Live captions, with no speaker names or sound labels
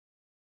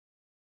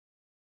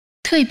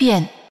蜕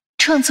变，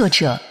创作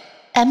者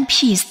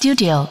MP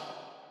Studio，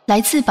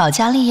 来自保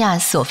加利亚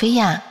索菲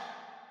亚。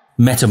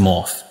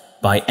Metamorph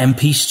by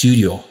MP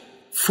Studio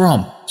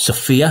from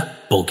Sofia,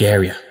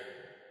 Bulgaria.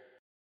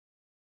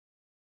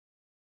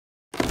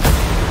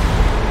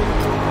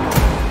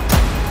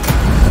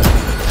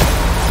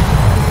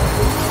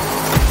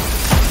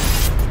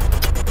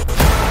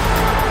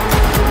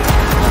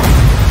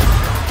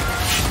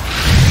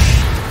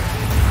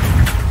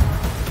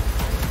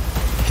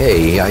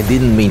 Hey, I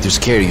didn't mean to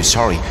scare you,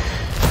 sorry.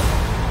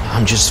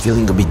 I'm just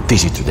feeling a bit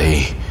dizzy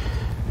today.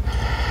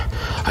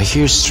 I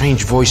hear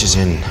strange voices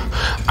and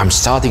I'm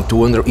starting to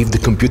wonder if the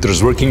computer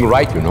is working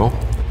right, you know?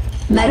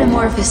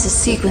 Metamorphosis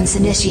sequence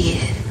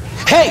initiated.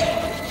 Hey!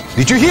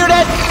 Did you hear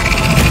that?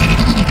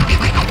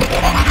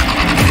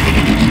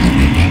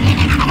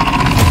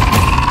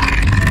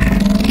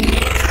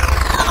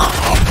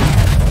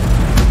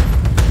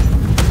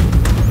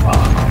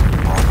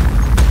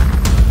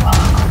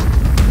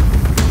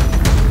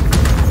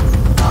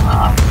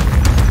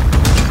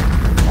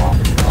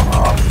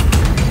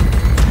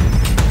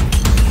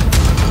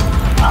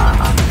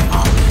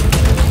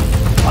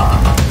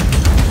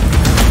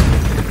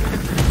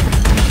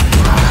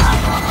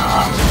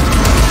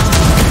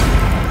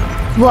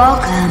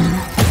 Welcome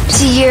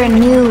to your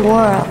new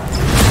world.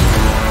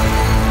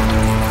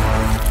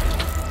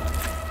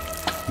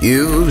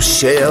 You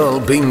shall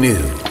be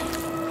new,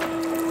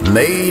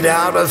 made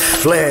out of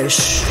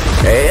flesh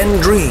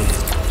and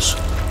dreams,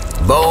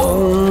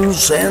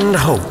 bones and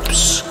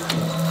hopes,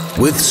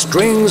 with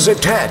strings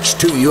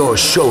attached to your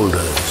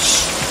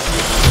shoulders.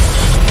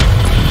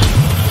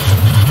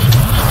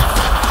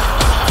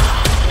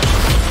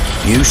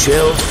 You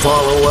shall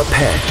follow a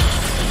path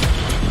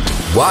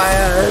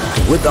wired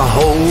with the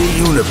whole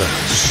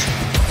universe,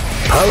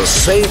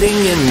 pulsating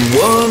in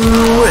one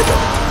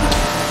rhythm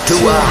to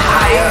a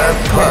higher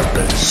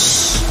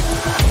purpose.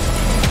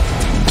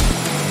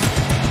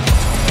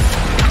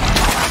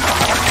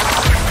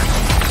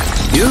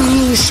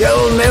 You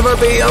shall never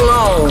be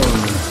alone,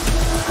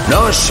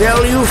 nor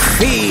shall you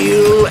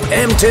feel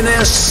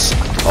emptiness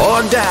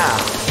or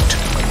doubt,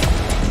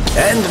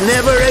 and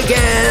never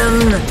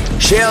again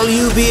shall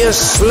you be a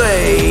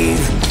slave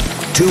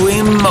to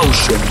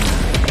emotion.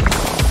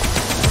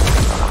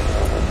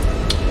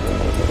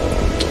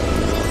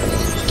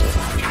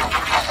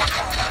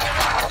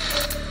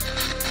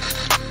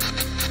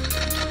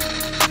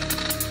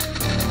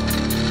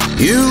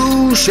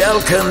 You shall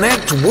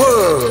connect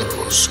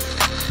worlds,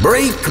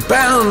 break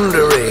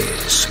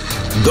boundaries,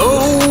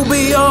 go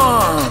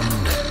beyond,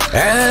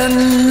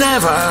 and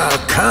never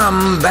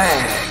come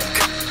back.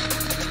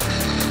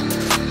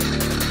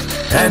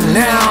 And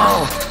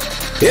now,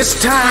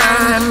 it's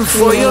time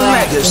for your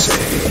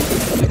legacy.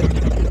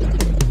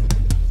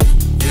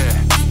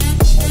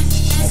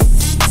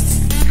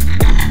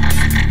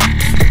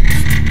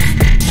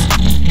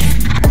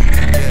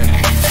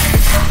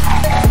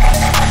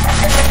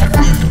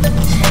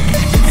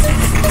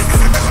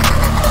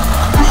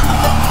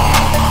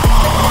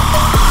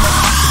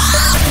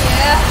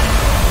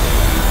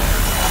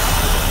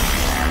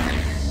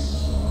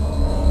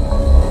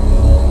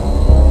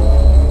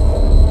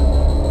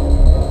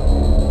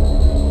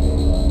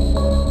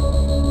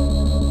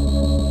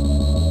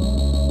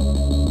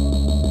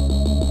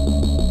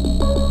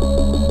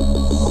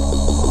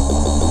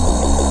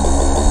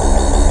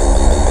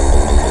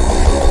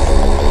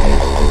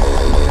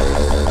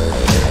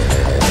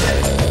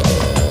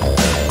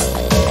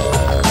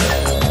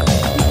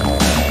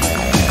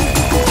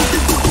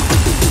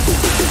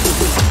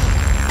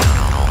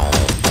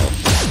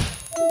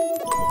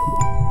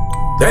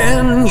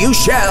 Then you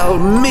shall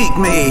meet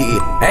me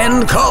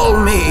and call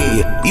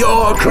me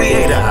your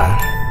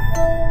creator.